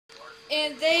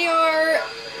And they are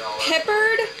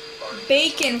peppered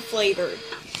bacon flavored.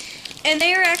 And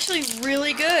they are actually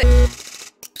really good.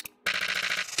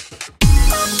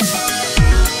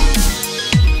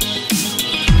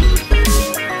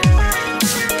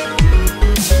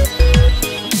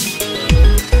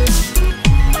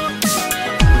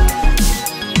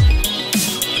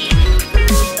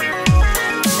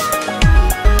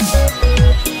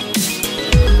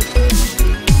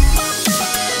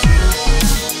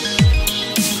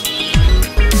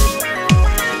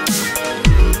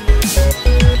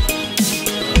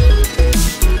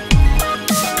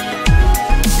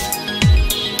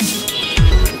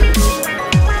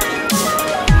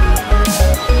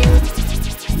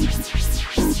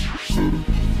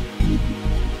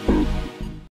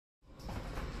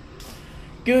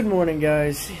 Good morning,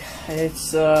 guys.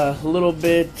 It's a little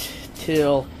bit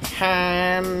till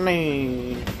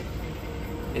noon.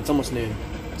 It's almost noon.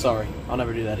 Sorry, I'll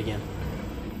never do that again.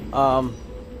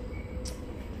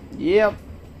 Yep.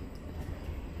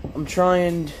 I'm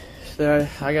trying.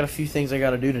 I got a few things I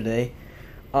gotta do today.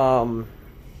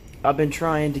 I've been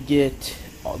trying to get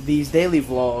these daily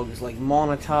vlogs like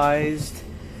monetized,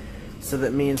 so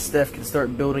that me and Steph can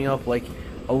start building up like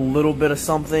a little bit of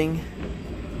something.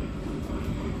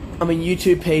 I mean,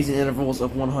 YouTube pays in intervals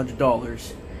of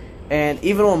 $100, and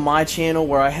even on my channel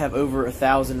where I have over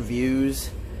 1,000 views,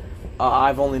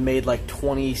 I've only made like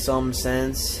 20-some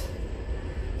cents.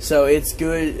 So it's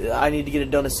good. I need to get it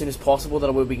done as soon as possible.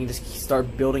 That way we can just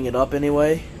start building it up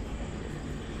anyway.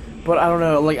 But I don't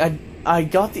know. Like I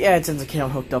got the AdSense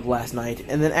account hooked up last night,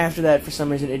 and then after that, for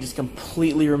some reason, it just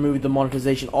completely removed the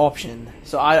monetization option.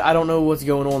 So I don't know what's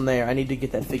going on there. I need to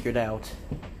get that figured out.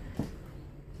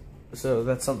 So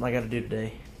that's something I gotta do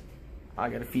today. I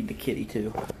gotta feed the kitty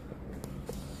too.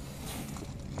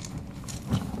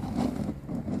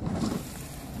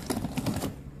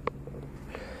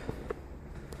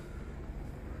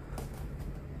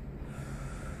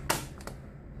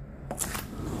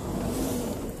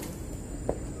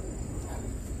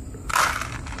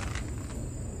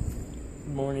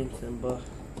 Good morning, Simba.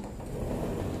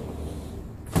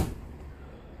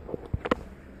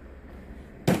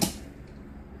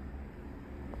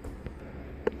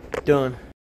 Done.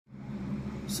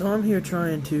 So I'm here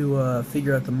trying to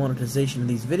figure out the monetization of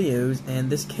these videos, and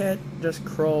this cat just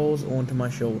crawls onto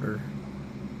my shoulder.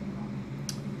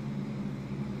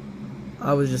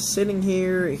 I was just sitting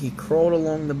here, he crawled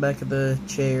along the back of the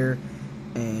chair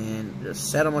and just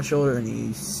sat on my shoulder, and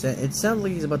it sounds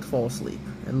like he's about to fall asleep.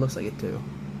 It looks like it too.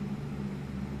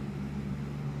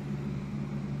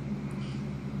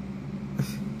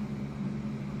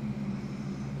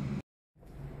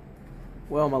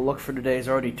 Well, my luck for today has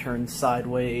already turned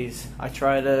sideways. I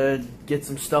try to get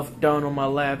some stuff done on my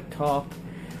laptop,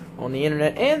 on the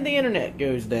internet, and the internet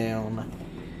goes down.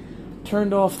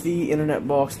 Turned off the internet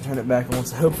box and turned it back on,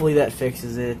 so hopefully that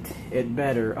fixes it. It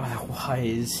better,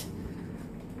 otherwise.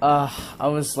 I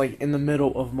was like in the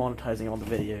middle of monetizing all the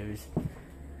videos.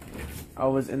 I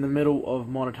was in the middle of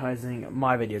monetizing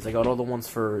my videos. I got all the ones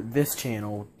for this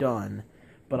channel done,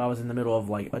 but I was in the middle of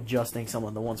like adjusting some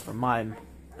of the ones for my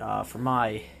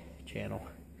channel.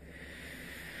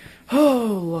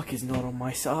 Oh, luck is not on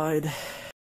my side.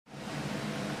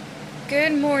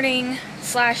 Good morning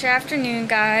 / afternoon,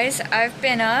 guys. I've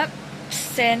been up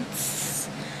since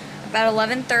about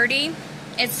 11:30.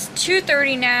 It's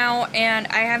 2:30 now, and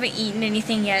I haven't eaten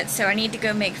anything yet, so I need to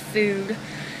go make food.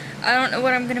 I don't know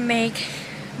what I'm gonna make.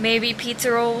 Maybe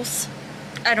pizza rolls?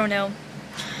 I don't know.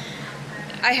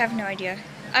 I have no idea.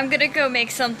 I'm gonna go make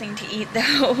something to eat,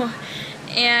 though.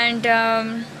 And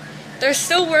they're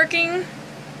still working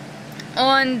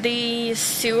on the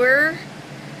sewer,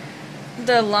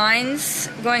 the lines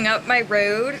going up my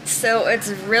road, so it's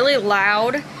really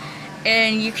loud,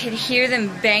 and you can hear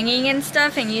them banging and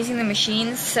stuff and using the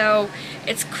machines, so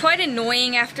it's quite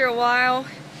annoying after a while,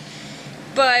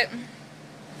 but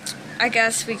I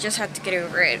guess we just have to get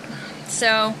over it.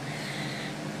 So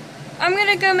I'm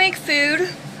gonna go make food,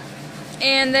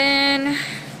 and then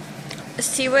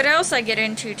see what else I get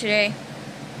into today.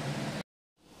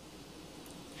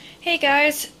 Hey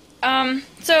guys,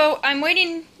 so I'm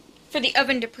waiting for the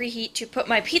oven to preheat to put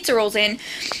my pizza rolls in,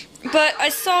 but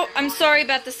I'm sorry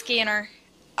about the scanner.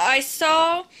 I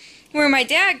saw where my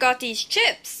dad got these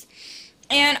chips,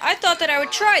 and I thought that I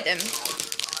would try them.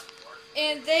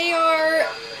 And they are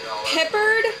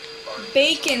peppered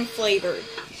bacon flavored.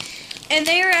 And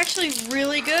they are actually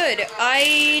really good.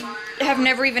 I have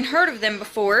never even heard of them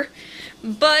before,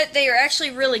 but they are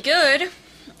actually really good.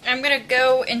 I'm gonna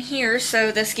go in here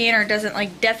so the scanner doesn't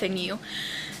like deafen you.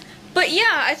 But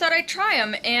yeah, I thought I'd try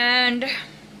them, and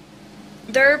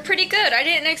they're pretty good. I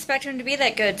didn't expect them to be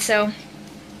that good, so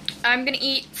I'm gonna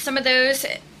eat some of those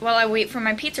while I wait for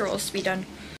my pizza rolls to be done.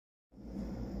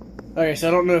 Okay, so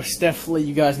I don't know if Steph let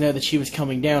you guys know that she was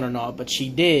coming down or not, but she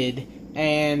did.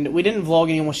 And we didn't vlog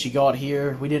any once she got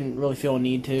here. We didn't really feel a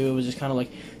need to. It was just kind of like,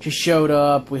 she showed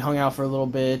up, we hung out for a little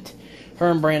bit. Her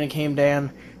and Brandon came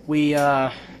down. We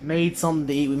made something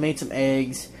to eat. We made some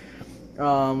eggs.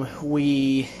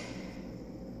 We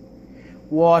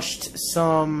watched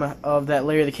some of that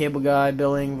Larry the Cable Guy,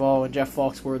 Bill Engvall, and Jeff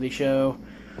Foxworthy show.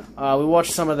 We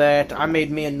watched some of that. I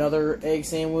made me another egg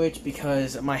sandwich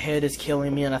because my head is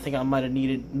killing me and I think I might have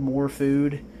needed more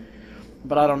food.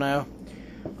 But I don't know.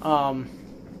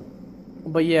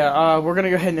 But yeah, we're going to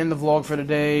go ahead and end the vlog for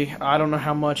today. I don't know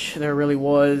how much there really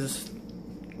was.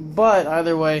 But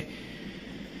either way,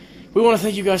 we want to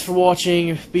thank you guys for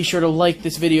watching. Be sure to like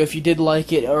this video if you did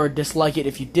like it, or dislike it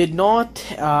if you did not.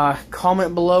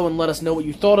 Comment below and let us know what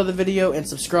you thought of the video, and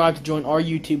subscribe to join our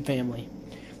YouTube family.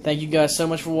 Thank you guys so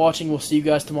much for watching. We'll see you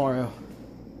guys tomorrow.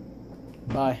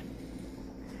 Bye.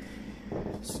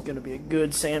 This is going to be a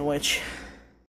good sandwich.